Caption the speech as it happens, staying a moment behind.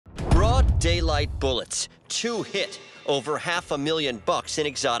broad daylight bullets, 2 hit, over $500,000 in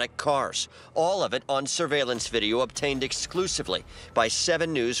exotic cars. All of it on surveillance video obtained exclusively by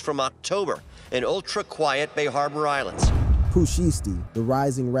 7 News from October in ultra-quiet Bay Harbor Islands. Pooh Sheisty, the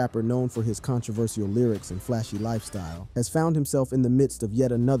rising rapper known for his controversial lyrics and flashy lifestyle, has found himself in the midst of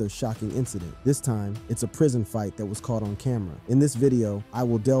yet another shocking incident. This time, it's a prison fight that was caught on camera. In this video, I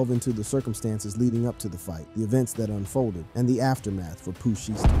will delve into the circumstances leading up to the fight, the events that unfolded, and the aftermath for Pooh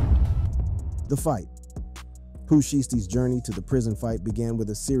Sheisty. The fight. Pooh Sheisty's journey to the prison fight began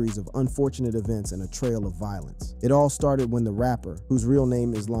with a series of unfortunate events and a trail of violence. It all started when the rapper, whose real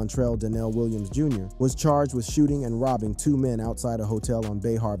name is Lontrell Donnell Williams Jr., was charged with shooting and robbing 2 men outside a hotel on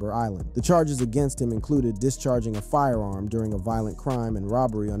Bay Harbor Island. The charges against him included discharging a firearm during a violent crime and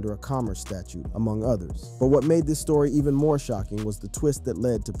robbery under a commerce statute, among others. But what made this story even more shocking was the twist that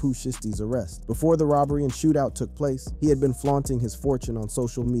led to Pooh Sheisty's arrest. Before the robbery and shootout took place, he had been flaunting his fortune on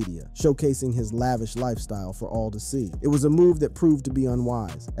social media, showcasing his lavish lifestyle for all to see. It was a move that proved to be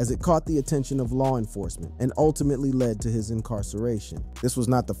unwise, as it caught the attention of law enforcement and ultimately led to his incarceration. This was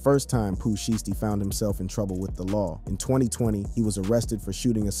not the first time Pooh Sheisty found himself in trouble with the law. In 2020, he was arrested for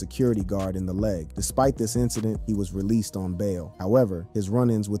shooting a security guard in the leg. Despite this incident, he was released on bail. However, his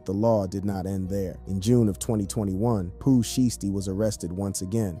run-ins with the law did not end there. In June of 2021, Pooh Sheisty was arrested once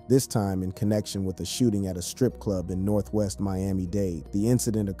again, this time in connection with a shooting at a strip club in Northwest Miami-Dade. The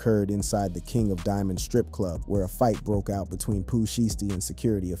incident occurred inside the King of Diamonds strip club, where a fight broke out between Pooh Sheisty and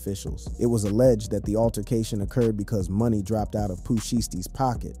security officials. It was alleged that the altercation occurred because money dropped out of Pooh Sheisty's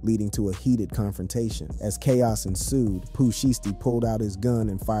pocket, leading to a heated confrontation. As chaos ensued, Pooh Sheisty pulled out his gun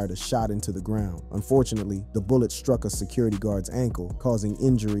and fired a shot into the ground. Unfortunately, the bullet struck a security guard's ankle, causing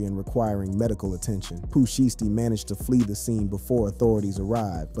injury and requiring medical attention. Pooh Sheisty managed to flee the scene before authorities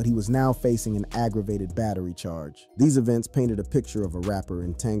arrived, but he was now facing an aggravated battery charge. These events painted a picture of a rapper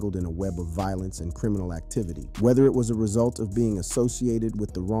entangled in a web of violence and criminal activity. Whether it was a result of being associated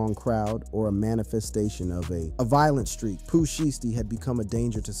with the wrong crowd or a manifestation of a violent streak, Pooh Sheisty had become a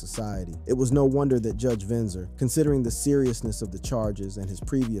danger to society. It was no wonder that Judge Venzer, considering the seriousness of the charges and his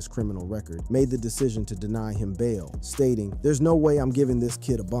previous criminal record, made the decision to deny him bail, stating, "There's no way I'm giving this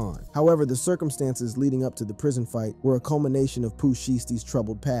kid a bond." However, the circumstances leading up to the prison fight were a culmination of Pooh Sheisty's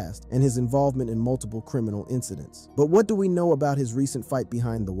troubled past and his involvement in multiple criminal incidents. But what do we know about his recent fight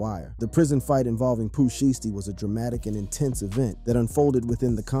behind the wire? The prison fight involving Pooh Sheisty was a dramatic and intense event that unfolded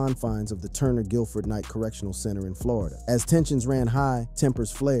within the confines of the Turner Guilford Knight Correctional Center in Florida. As tensions ran high,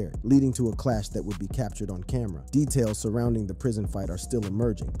 tempers flared, leading to a clash that would be captured on camera. Details surrounding the prison fight are still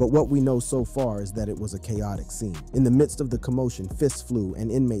emerging, but what we know so far is that it was a chaotic scene. In the midst of the commotion, fists flew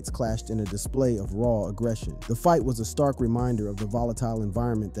and inmates clashed in a display of raw aggression. The fight was a stark reminder of the volatile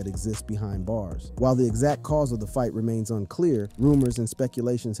environment that exists behind bars. While the exact cause of the fight remains unclear, rumors and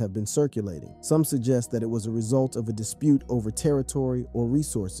speculations have been circulating. Some suggest that it was a result of a dispute over territory or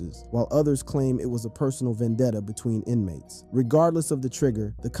resources, while others claim it was a personal vendetta between inmates. Regardless of the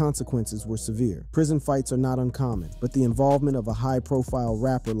trigger, the consequences were severe. Prison fights are not uncommon, but the involvement of a high-profile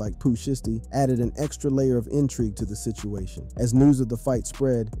rapper like Pooh Sheisty added an extra layer of intrigue to the situation. As news of the fight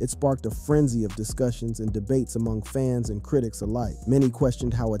spread, it sparked a frenzy of discussions and debates among fans and critics alike. Many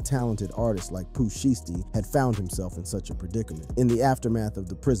questioned how a talented artist like Pooh Sheisty had found himself in such a predicament. In the aftermath of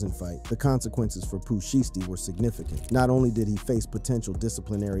the prison fight, the consequences for Pooh Sheisty were significant. Not only did he face potential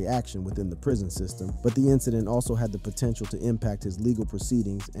disciplinary action within the prison system, but the incident also had the potential to impact his legal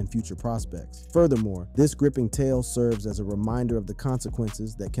proceedings and future prospects. Furthermore, this gripping tale serves as a reminder of the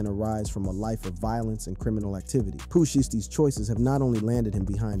consequences that can arise from a life of violence and criminal activity. Pooh Sheisty's choices have not only landed him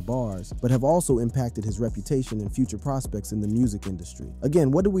behind bars, but have also impacted his reputation and future prospects in the music industry.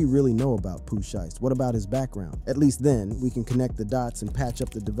 Again, what do we really know about Pooh Sheisty? What about his background? At least then, we can connect the dots and patch up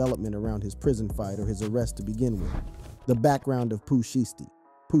the development around his prison fight or his arrest to begin with. The background of Pooh Sheisty.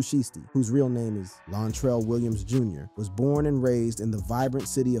 Pooh Sheisty, whose real name is Lontrell Williams Jr., was born and raised in the vibrant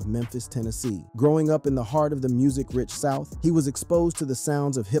city of Memphis, Tennessee. Growing up in the heart of the music-rich South, he was exposed to the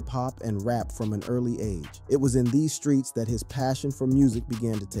sounds of hip-hop and rap from an early age. It was in these streets that his passion for music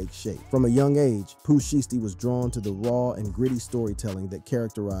began to take shape. From a young age, Pooh Sheisty was drawn to the raw and gritty storytelling that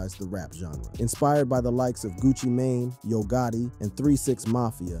characterized the rap genre. Inspired by the likes of Gucci Mane, Yo Gotti, and 3 6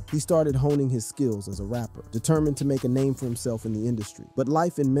 Mafia, he started honing his skills as a rapper, determined to make a name for himself in the industry. But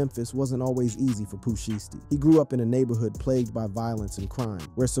life in Memphis wasn't always easy for Pooh Sheisty. He grew up in a neighborhood plagued by violence and crime,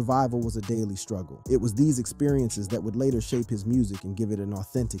 where survival was a daily struggle. It was these experiences that would later shape his music and give it an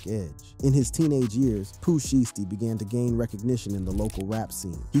authentic edge. In his teenage years, Pooh Sheisty began to gain recognition in the local rap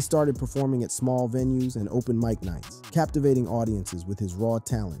scene. He started performing at small venues and open mic nights, captivating audiences with his raw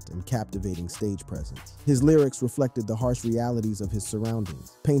talent and captivating stage presence. His lyrics reflected the harsh realities of his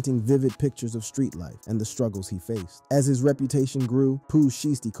surroundings, painting vivid pictures of street life and the struggles he faced. As his reputation grew, Pooh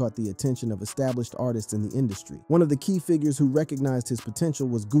Sheisty caught the attention of established artists in the industry. One of the key figures who recognized his potential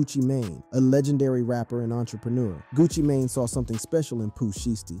was Gucci Mane, a legendary rapper and entrepreneur. Gucci Mane saw something special in Pooh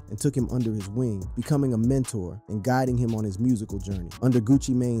Sheisty and took him under his wing, becoming a mentor and guiding him on his musical journey. Under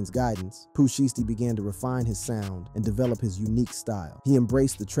Gucci Mane's guidance, Pooh Sheisty began to refine his sound and develop his unique style. He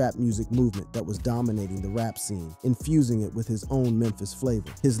embraced the trap music movement that was dominating the rap scene, infusing it with his own Memphis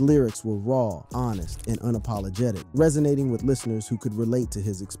flavor. His lyrics were raw, honest, and unapologetic, resonating with listeners who could relate to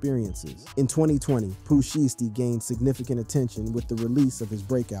his experiences. In 2020, Pooh Sheisty gained significant attention with the release of his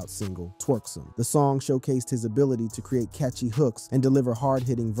breakout single, Twerksome. The song showcased his ability to create catchy hooks and deliver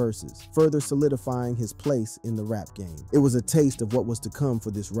hard-hitting verses, further solidifying his place in the rap game. It was a taste of what was to come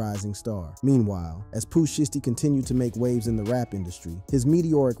for this rising star. Meanwhile, as Pooh Sheisty continued to make waves in the rap industry, his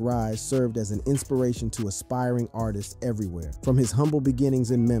meteoric rise served as an inspiration to aspiring artists everywhere. From his humble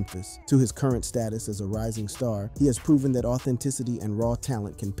beginnings in Memphis to his current status as a rising star, he has proven that authenticity and raw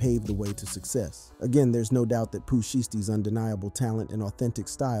talent can pave the way to success. Again, there's no doubt that Pooh Sheisty's undeniable talent and authentic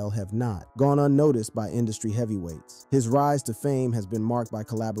style have not gone unnoticed by industry heavyweights. His rise to fame has been marked by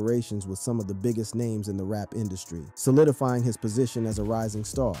collaborations with some of the biggest names in the rap industry, solidifying his position as a rising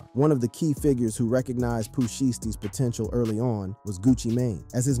star. One of the key figures who recognized Pooh Sheisty's potential early on was Gucci Mane.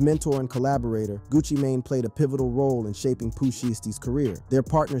 As his mentor and collaborator, Gucci Mane played a pivotal role in shaping Pooh Sheisty's career. Their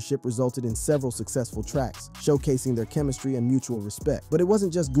partnership resulted in several successful tracks, showcasing their chemistry and mutual respect. But it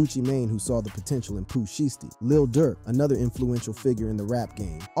wasn't just Gucci Mane who saw the potential in Pooh Sheisty. Lil Durk, another influential figure in the rap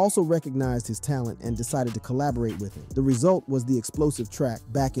game, also recognized his talent and decided to collaborate with him. The result was the explosive track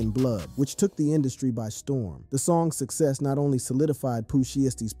Back in Blood, which took the industry by storm. The song's success not only solidified Pooh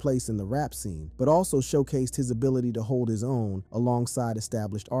Sheisty's place in the rap scene, but also showcased his ability to hold his own alongside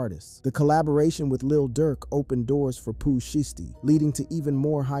established artists. The collaboration with Lil Durk opened doors for Pooh Sheisty, leading to even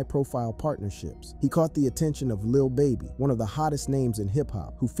more high-profile partnerships. He caught the attention of Lil Baby, one of the hottest names in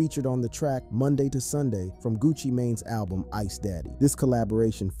hip-hop, who featured on the track Monday to Sunday from Gucci Mane's album Ice Daddy. This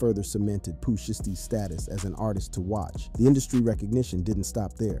collaboration further cemented Pooh Sheisty's status as an artist to watch. The industry recognition didn't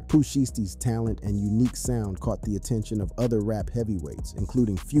stop there. Pooh Sheisty's talent and unique sound caught the attention of other rap heavyweights,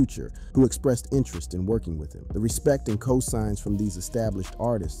 including Future, who expressed interest in working with him. The respect and cosigns from these established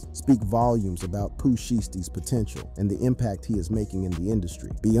artists speak volumes about Pooh Sheisty's potential and the impact he is making in the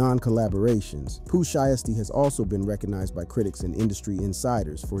industry. Beyond collaborations, Pooh Sheisty has also been recognized by critics and industry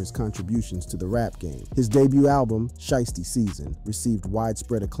insiders for his contributions to the rap game. His debut album, Sheisty Season, received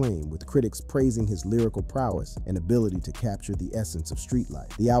widespread acclaim, with critics praising his lyrical prowess and ability to capture the essence of street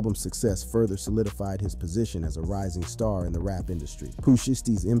life. The album's success further solidified his position as a rising star in the rap industry. Pooh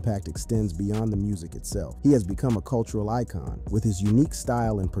Sheisty's impact extends beyond the music itself. He has become a cultural icon, with his unique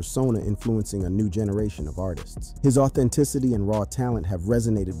style and persona influencing a new generation of artists. His authenticity and raw talent have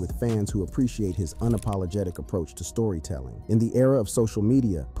resonated with fans who appreciate his unapologetic approach to storytelling. In the era of social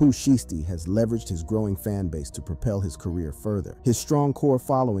media, Pooh Sheisty has leveraged his growing fan base to propel his career further. His strong core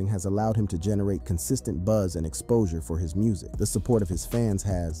following has allowed him to generate consistent buzz and exposure for his music. The support of his fans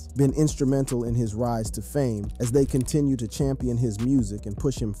has been instrumental in his rise to fame as they continue to champion his music and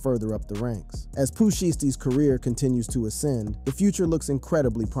push him further up the ranks. As Pooh Sheisty's career continues to ascend, the future looks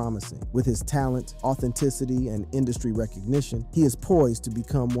incredibly promising. With his talent, authenticity, and industry recognition, he is poised to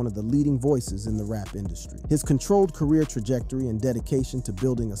become one of the leading voices in the rap industry. His controlled career trajectory and dedication to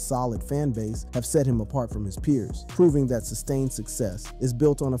building a solid fan base have set him apart from his peers, proving that sustained success is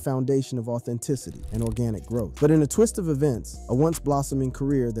built on a foundation of authenticity and organic growth. But in a twist of events, a once blossoming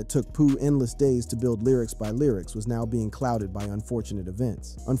career that took Pooh endless days to build lyrics by lyrics was now being clouded by unfortunate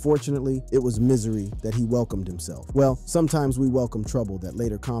events. Unfortunately, it was misery that he welcomed himself. Well, sometimes we welcome trouble that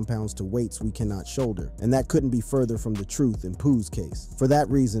later compounds to weights we cannot shoulder, and that couldn't be further from the truth in Pooh's case. For that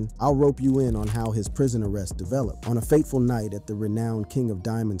reason, I'll rope you in on how his prison arrest developed. On a fateful night at the renowned King of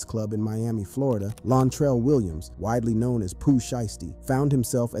Diamonds Club in Miami, Florida, Lontrell Williams, widely known as Pooh Sheisty, found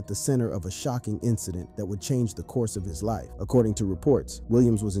himself at the center of a shocking incident that would change the course of his life. According to reports,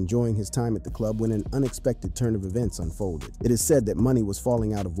 Williams was enjoying his time at the club when an unexpected turn of events unfolded. It is said that money was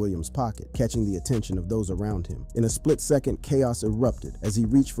falling out of Williams' pocket, catching the attention of those around him. In a split second, chaos erupted as he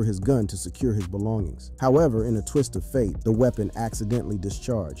reached for his gun to secure his belongings. However, in a twist of fate, the weapon accidentally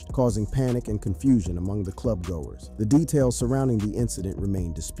discharged, causing panic and confusion among the club goers. The details surrounding surrounding the incident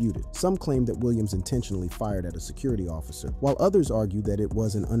remain disputed. Some claim that Williams intentionally fired at a security officer, while others argue that it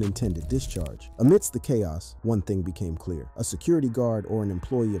was an unintended discharge. Amidst the chaos, one thing became clear. A security guard or an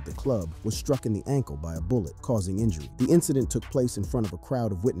employee of the club was struck in the ankle by a bullet, causing injury. The incident took place in front of a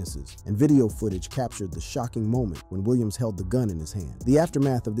crowd of witnesses, and video footage captured the shocking moment when Williams held the gun in his hand. The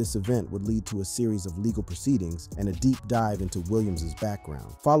aftermath of this event would lead to a series of legal proceedings and a deep dive into Williams's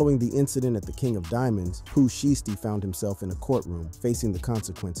background. Following the incident at the King of Diamonds, Pooh Sheisty found himself in a courtroom facing the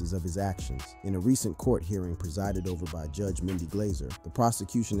consequences of his actions. In a recent court hearing presided over by Judge Mindy Glazer, the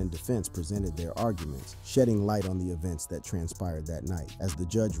prosecution and defense presented their arguments, shedding light on the events that transpired that night. As the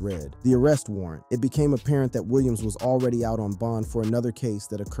judge read the arrest warrant, it became apparent that Williams was already out on bond for another case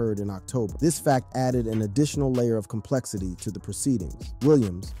that occurred in October. This fact added an additional layer of complexity to the proceedings.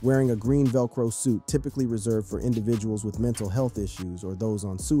 Williams, wearing a green Velcro suit typically reserved for individuals with mental health issues or those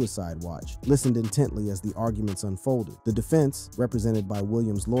on suicide watch, listened intently as the arguments unfolded. The defense, represented by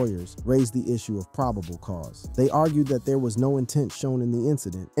Williams' lawyers, raised the issue of probable cause. They argued that there was no intent shown in the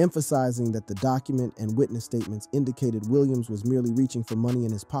incident, emphasizing that the document and witness statements indicated Williams was merely reaching for money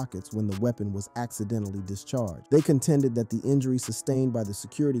in his pockets when the weapon was accidentally discharged. They contended that the injury sustained by the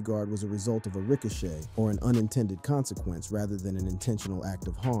security guard was a result of a ricochet or an unintended consequence rather than an intentional act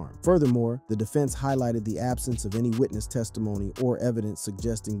of harm. Furthermore, the defense highlighted the absence of any witness testimony or evidence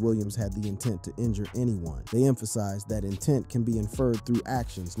suggesting Williams had the intent to injure anyone. They emphasized that intent can be inferred through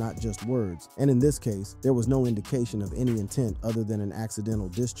actions, not just words, and in this case, there was no indication of any intent other than an accidental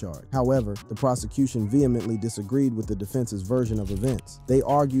discharge. However, the prosecution vehemently disagreed with the defense's version of events. They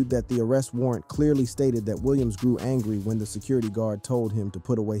argued that the arrest warrant clearly stated that Williams grew angry when the security guard told him to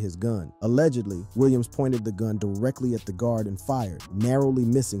put away his gun. Allegedly, Williams pointed the gun directly at the guard and fired, narrowly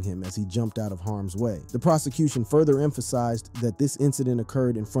missing him as he jumped out of harm's way. The prosecution further emphasized that this incident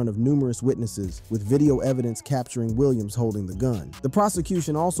occurred in front of numerous witnesses, with video evidence capturing Williams holding the gun. The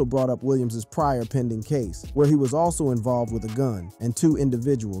prosecution also brought up Williams's prior pending case, where he was also involved with a gun, and 2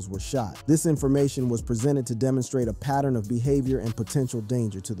 individuals were shot. This information was presented to demonstrate a pattern of behavior and potential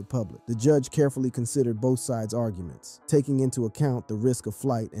danger to the public. The judge carefully considered both sides' arguments, taking into account the risk of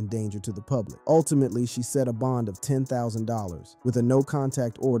flight and danger to the public. Ultimately, she set a bond of $10,000, with a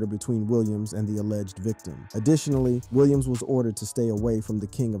no-contact order between Williams and the alleged victim. Additionally, Williams was ordered to stay away from the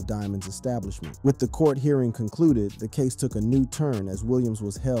King of Diamonds establishment. With the court hearing concluded, the case took a new turn as Williams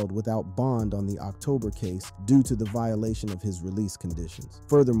was held without bond on the October case due to the violation of his release conditions.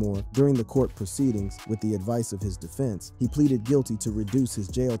 Furthermore, during the court proceedings, with the advice of his defense, he pleaded guilty to reduce his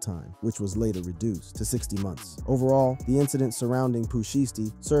jail time, which was later reduced to 60 months. Overall, the incidents surrounding Pooh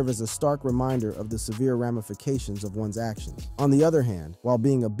Sheisty serve as a stark reminder of the severe ramifications of one's actions. On the other hand, while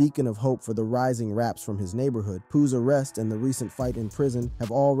being a beacon of hope for the rising raps from his neighborhood, Pooh's arrest and the recent fight in prison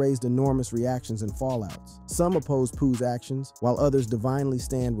have all raised enormous reactions and fallouts. Some oppose Pooh's actions, while others divinely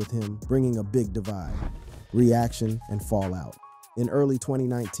stand with him, bringing a big divide. Reaction and fallout. In early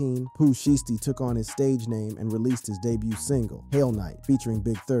 2019, Pooh Sheisty took on his stage name and released his debut single, Hail Night, featuring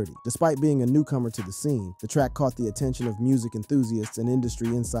Big 30. Despite being a newcomer to the scene, the track caught the attention of music enthusiasts and industry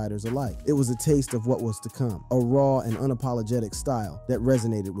insiders alike. It was a taste of what was to come, a raw and unapologetic style that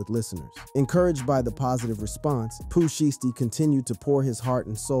resonated with listeners. Encouraged by the positive response, Pooh Sheisty continued to pour his heart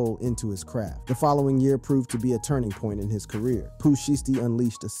and soul into his craft. The following year proved to be a turning point in his career. Pooh Sheisty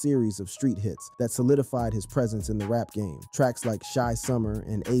unleashed a series of street hits that solidified his presence in the rap game. Tracks like Shy Summer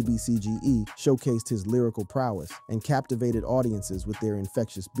and ABCGE showcased his lyrical prowess and captivated audiences with their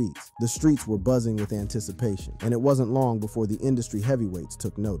infectious beats. The streets were buzzing with anticipation, and it wasn't long before the industry heavyweights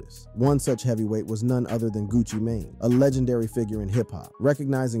took notice. One such heavyweight was none other than Gucci Mane, a legendary figure in hip-hop.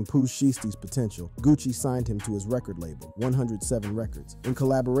 Recognizing Pooh Sheisty's potential, Gucci signed him to his record label, 107 Records, in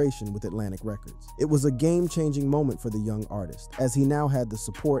collaboration with Atlantic Records. It was a game-changing moment for the young artist, as he now had the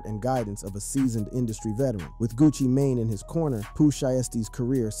support and guidance of a seasoned industry veteran. With Gucci Mane in his corner, Pooh Sheisty's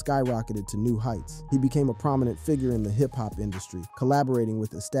career skyrocketed to new heights. He became a prominent figure in the hip-hop industry, collaborating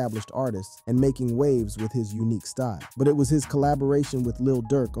with established artists and making waves with his unique style. But it was his collaboration with Lil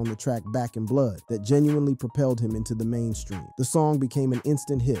Durk on the track Back in Blood that genuinely propelled him into the mainstream. The song became an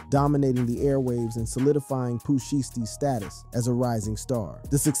instant hit, dominating the airwaves and solidifying Pooh Sheisty's status as a rising star.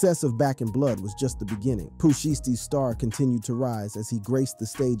 The success of Back in Blood was just the beginning. Pooh Sheisty's star continued to rise as he graced the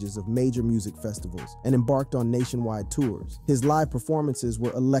stages of major music festivals and embarked on nationwide tours. His His live performances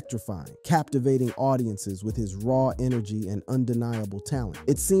were electrifying, captivating audiences with his raw energy and undeniable talent.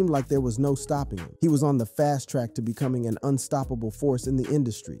 It seemed like there was no stopping him. He was on the fast track to becoming an unstoppable force in the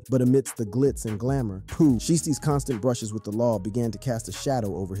industry. But amidst the glitz and glamour, Pooh Sheisty's constant brushes with the law began to cast a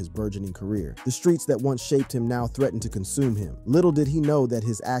shadow over his burgeoning career. The streets that once shaped him now threatened to consume him. Little did he know that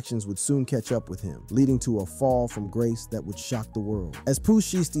his actions would soon catch up with him, leading to a fall from grace that would shock the world. As Pooh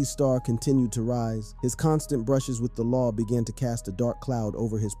Sheisty's star continued to rise, his constant brushes with the law began to cast a dark cloud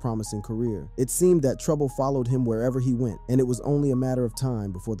over his promising career. It seemed that trouble followed him wherever he went, and it was only a matter of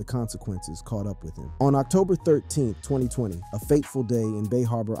time before the consequences caught up with him. On October 13, 2020, a fateful day in Bay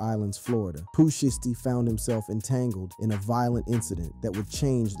Harbor Islands, Florida, Pooh Sheisty found himself entangled in a violent incident that would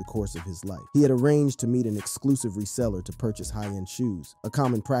change the course of his life. He had arranged to meet an exclusive reseller to purchase high-end shoes, a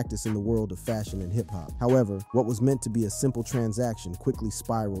common practice in the world of fashion and hip-hop. However, what was meant to be a simple transaction quickly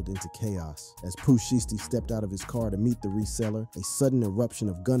spiraled into chaos. As Pooh Sheisty stepped out of his car to meet the reseller, a sudden eruption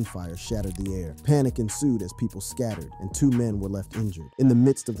of gunfire shattered the air. Panic ensued as people scattered, and 2 men were left injured. In the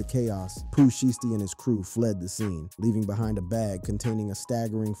midst of the chaos, Pooh Sheisty and his crew fled the scene, leaving behind a bag containing a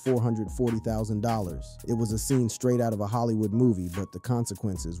staggering $440,000. It was a scene straight out of a Hollywood movie, but the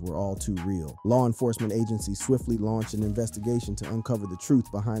consequences were all too real. Law enforcement agencies swiftly launched an investigation to uncover the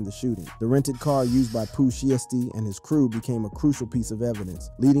truth behind the shooting. The rented car used by Pooh Sheisty and his crew became a crucial piece of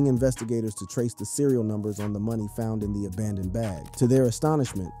evidence, leading investigators to trace the serial numbers on the money found in the abandoned bag. To their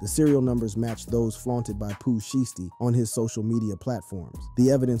astonishment, the serial numbers matched those flaunted by Pooh Sheisty on his social media platforms.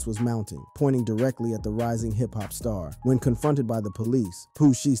 The evidence was mounting, pointing directly at the rising hip-hop star. When confronted by the police,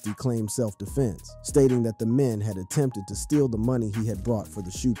 Pooh Sheisty claimed self-defense, stating that the men had attempted to steal the money he had brought for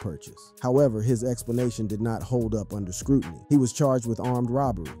the shoe purchase. However, his explanation did not hold up under scrutiny. He was charged with armed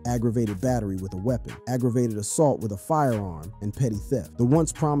robbery, aggravated battery with a weapon, aggravated assault with a firearm, and petty theft. The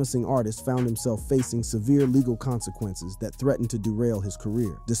once promising artist found himself facing severe legal consequences that threatened to derail his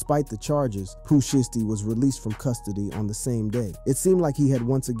career. Despite the charges, Pooh Sheisty was released from custody on the same day. It seemed like he had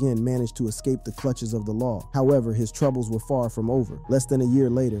once again managed to escape the clutches of the law. However, his troubles were far from over. Less than a year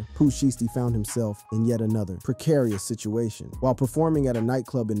later, Pooh Sheisty found himself in yet another precarious situation. While performing at a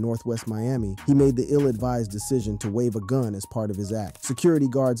nightclub in Northwest Miami, he made the ill-advised decision to wave a gun as part of his act. Security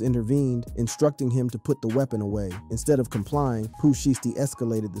guards intervened, instructing him to put the weapon away. Instead of complying, Pooh Sheisty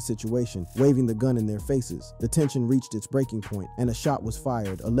escalated the situation, waving the gun in their faces. The tension reached its breaking point, and a shot was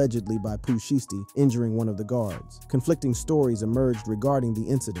fired, allegedly by Pooh Sheisty, injuring one of the guards. Conflicting stories emerged regarding the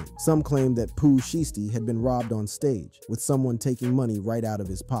incident. Some claimed that Pooh Sheisty had been robbed on stage, with someone taking money right out of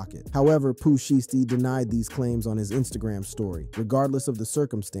his pocket. However, Pooh Sheisty denied these claims on his Instagram story. Regardless of the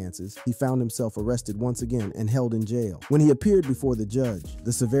circumstances, he found himself arrested once again and held in jail. When he appeared before the judge,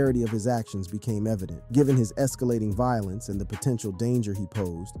 the severity of his actions became evident. Given his escalating violence and the potential danger he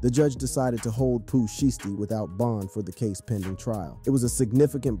posed, the judge decided to hold Pooh Sheisty without bond for the case pending trial. It was a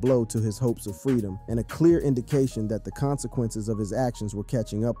significant blow to his hopes of freedom and a clear indication that the consequences of his actions were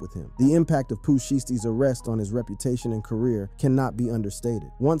catching up with him. The impact of Pooh Sheisty's arrest on his reputation and career cannot be understated.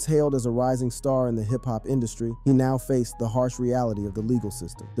 Once hailed as a rising star in the hip-hop industry, he now faced the harsh reality of the legal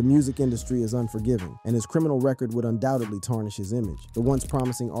system. The music industry is unforgiving, and his criminal record would undoubtedly tarnish his image. The once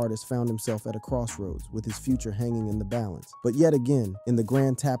promising artist found himself at a crossroads, with his future hanging in the balance. But yet again, in the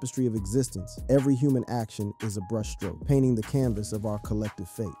grand tapestry of existence, every human action is a brushstroke, painting the canvas of our collective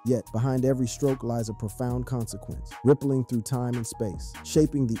fate. Yet, behind every stroke lies a profound consequence, rippling through time and space,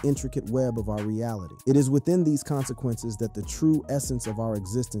 shaping the intricate web of our reality. It is within these consequences that the true essence of our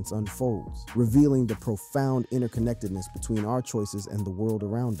existence unfolds, revealing the profound interconnectedness between our choices and the world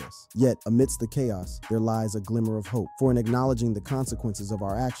around us. Yet, amidst the chaos, there lies a glimmer of hope. For in acknowledging the consequences of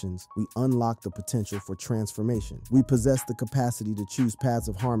our actions, we unlock the potential for transformation. We possess the capacity to choose paths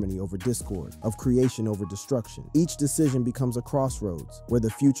of harmony over discord, of creation over destruction. Each decision becomes a crossroads, where the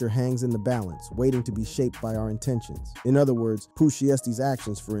future hangs in the balance, waiting to be shaped by our intentions. In other words, Pooh Sheisty's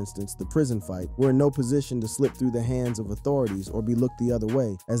actions, for instance, the prison fight, were in no position to slip through the hands of authorities or be looked the other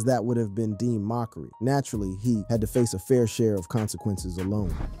way, as that would have been deemed mockery. Naturally, he had to face a fair share of consequences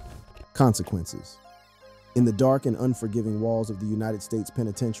alone. Consequences. In the dark and unforgiving walls of the United States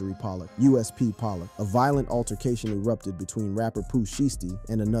Penitentiary Pollock, USP Pollock, a violent altercation erupted between rapper Pooh Sheisty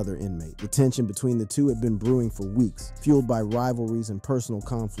and another inmate. The tension between the two had been brewing for weeks, fueled by rivalries and personal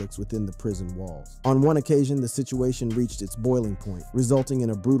conflicts within the prison walls. On one occasion, the situation reached its boiling point, resulting in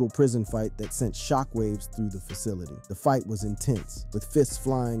a brutal prison fight that sent shockwaves through the facility. The fight was intense, with fists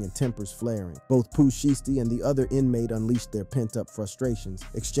flying and tempers flaring. Both Pooh Sheisty and the other inmate unleashed their pent-up frustrations,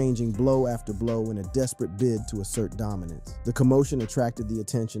 exchanging blow after blow in a desperate bid to assert dominance. The commotion attracted the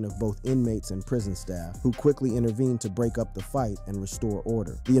attention of both inmates and prison staff, who quickly intervened to break up the fight and restore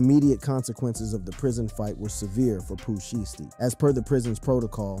order. The immediate consequences of the prison fight were severe for Pooh Sheisty. As per the prison's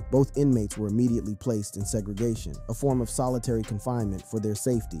protocol, both inmates were immediately placed in segregation, a form of solitary confinement for their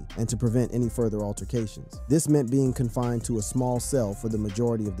safety and to prevent any further altercations. This meant being confined to a small cell for the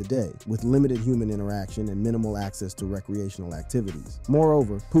majority of the day, with limited human interaction and minimal access to recreational activities.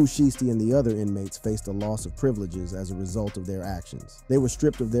 Moreover, Pooh Sheisty and the other inmates faced a loss of privileges as a result of their actions. They were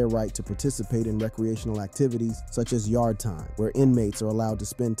stripped of their right to participate in recreational activities such as yard time, where inmates are allowed to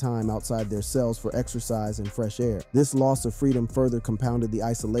spend time outside their cells for exercise and fresh air. This loss of freedom further compounded the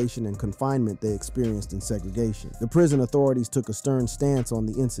isolation and confinement they experienced in segregation. The prison authorities took a stern stance on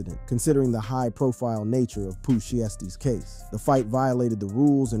the incident, considering the high-profile nature of Pooh Sheisty's case. The fight violated the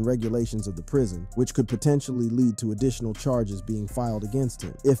rules and regulations of the prison, which could potentially lead to additional charges being filed against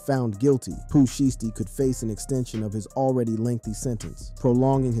him. If found guilty, Pooh Sheisty could face an extension of his already lengthy sentence,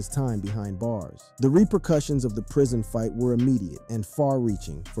 prolonging his time behind bars. The repercussions of the prison fight were immediate and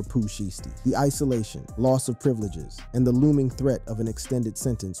far-reaching for Pooh Sheisty. The isolation, loss of privileges, and the looming threat of an extended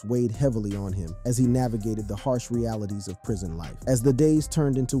sentence weighed heavily on him as he navigated the harsh realities of prison life. As the days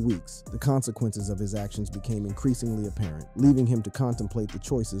turned into weeks, the consequences of his actions became increasingly apparent, leaving him to contemplate the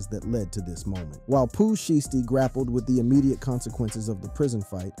choices that led to this moment. While Pooh Sheisty grappled with the immediate consequences of the prison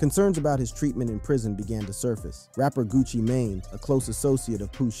fight, concerns about his treatment in prison began to surface. Rapper Gucci Mane, a close associate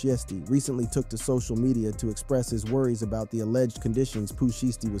of Pooh Sheisty, recently took to social media to express his worries about the alleged conditions Pooh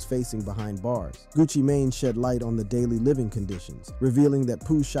Sheisty was facing behind bars. Gucci Mane shed light on the daily living conditions, revealing that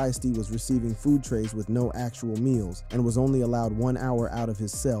Pooh Sheisty was receiving food trays with no actual meals and was only allowed 1 hour out of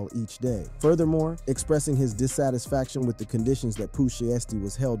his cell each day. Furthermore, expressing his dissatisfaction with the conditions that Pooh Sheisty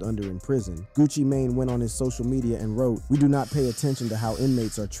was held under in prison, Gucci Mane went on his social media and wrote, "We do not pay attention to how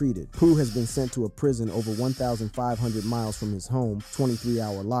inmates are treated. Pooh has been sent to a prison over 1,500 miles from his home,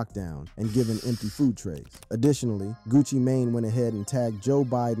 23-hour lockdown, and given empty food trays." Additionally, Gucci Mane went ahead and tagged Joe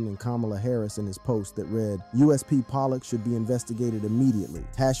Biden and Kamala Harris in his post that read, "USP Pollock should be investigated immediately.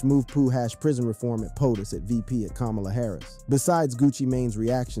 #move Pooh #prison reform at POTUS at VP at Kamala Harris." Besides Gucci Mane's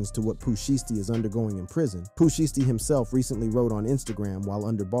reactions to what Pooh Sheisty is undergoing in prison, Pooh Sheisty himself recently wrote on Instagram while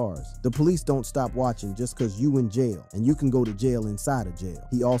under bars, "The police don't stop watching just cause you in jail, and you can go to jail inside of jail."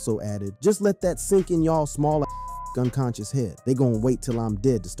 He also added, "Just let that sink in y'all small unconscious head. They gonna wait till I'm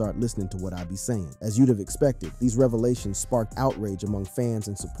dead to start listening to what I be saying." As you'd have expected, these revelations sparked outrage among fans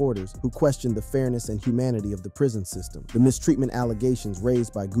and supporters who questioned the fairness and humanity of the prison system. The mistreatment allegations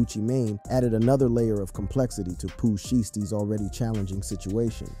raised by Gucci Mane added another layer of complexity to Pooh Sheisty's already challenging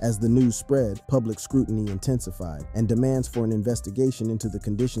situation. As the news spread, public scrutiny intensified, and demands for an investigation into the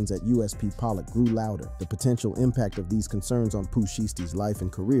conditions at USP Pollock grew louder. The potential impact of these concerns on Pooh Sheisty's life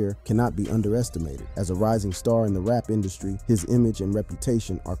and career cannot be underestimated. As a rising star in the rap industry, his image and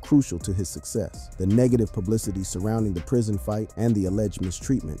reputation are crucial to his success. The negative publicity surrounding the prison fight and the alleged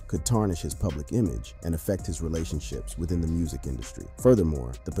mistreatment could tarnish his public image and affect his relationships within the music industry.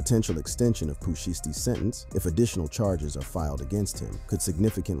 Furthermore, the potential extension of Pooh Sheisty's sentence, if additional charges are filed against him, could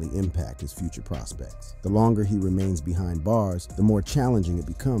significantly impact his future prospects. The longer he remains behind bars, the more challenging it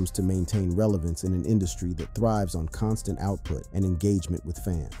becomes to maintain relevance in an industry that thrives on constant output and engagement with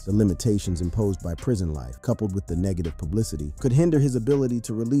fans. The limitations imposed by prison life, coupled with the negative publicity, could hinder his ability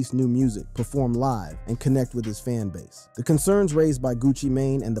to release new music, perform live, and connect with his fan base. The concerns raised by Gucci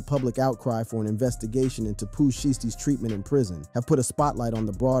Mane and the public outcry for an investigation into Pooh Sheisty's treatment in prison have put a spotlight on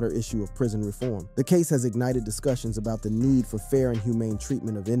the broader issue of prison reform. The case has ignited discussions about the need for fair and humane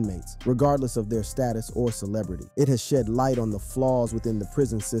treatment of inmates, regardless of their status or celebrity. It has shed light on the flaws within the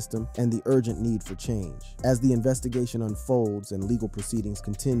prison system and the urgent need for change. As the investigation unfolds and legal proceedings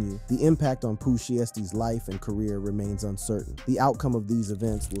continue, the impact on Pooh Sheisty's life and career remains uncertain. The outcome of these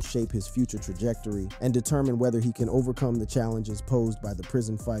events will shape his future trajectory and determine whether he can overcome the challenges posed by the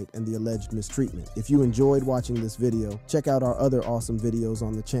prison fight and the alleged mistreatment. If you enjoyed watching this video, check out our other awesome videos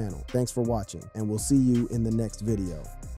on the channel. Thanks for watching, and we'll see you in the next video.